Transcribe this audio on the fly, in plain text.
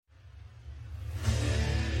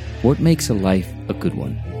What makes a life a good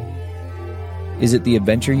one? Is it the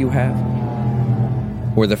adventure you have?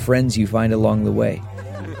 Or the friends you find along the way?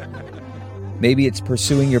 Maybe it's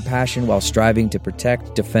pursuing your passion while striving to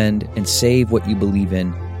protect, defend, and save what you believe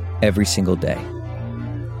in every single day.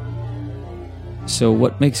 So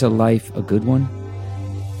what makes a life a good one?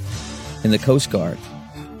 In the Coast Guard,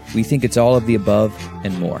 we think it's all of the above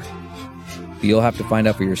and more. But you'll have to find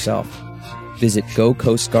out for yourself. Visit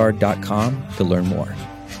gocoastguard.com to learn more.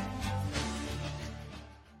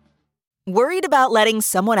 Worried about letting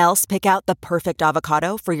someone else pick out the perfect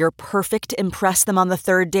avocado for your perfect impress them on the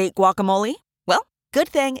third date guacamole? Well, good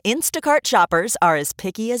thing Instacart shoppers are as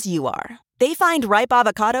picky as you are. They find ripe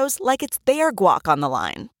avocados like it's their guac on the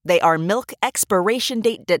line. They are milk expiration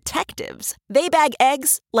date detectives. They bag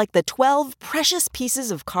eggs like the 12 precious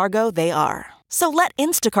pieces of cargo they are. So let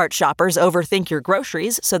Instacart shoppers overthink your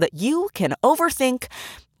groceries so that you can overthink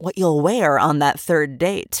what you'll wear on that third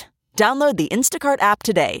date. Download the Instacart app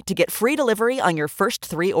today to get free delivery on your first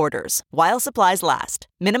 3 orders, while supplies last.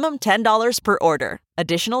 Minimum $10 per order.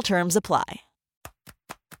 Additional terms apply.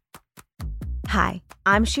 Hi,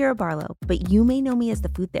 I'm Shira Barlow, but you may know me as the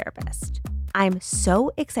food therapist. I'm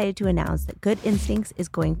so excited to announce that Good Instincts is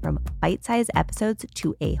going from bite-sized episodes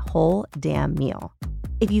to a whole damn meal.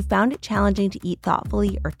 If you found it challenging to eat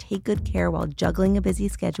thoughtfully or take good care while juggling a busy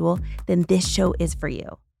schedule, then this show is for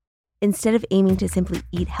you. Instead of aiming to simply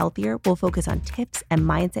eat healthier, we'll focus on tips and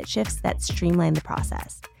mindset shifts that streamline the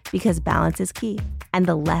process, because balance is key, and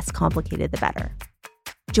the less complicated, the better.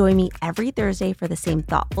 Join me every Thursday for the same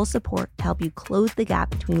thoughtful support to help you close the gap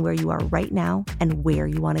between where you are right now and where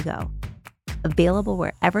you want to go. Available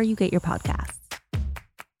wherever you get your podcasts.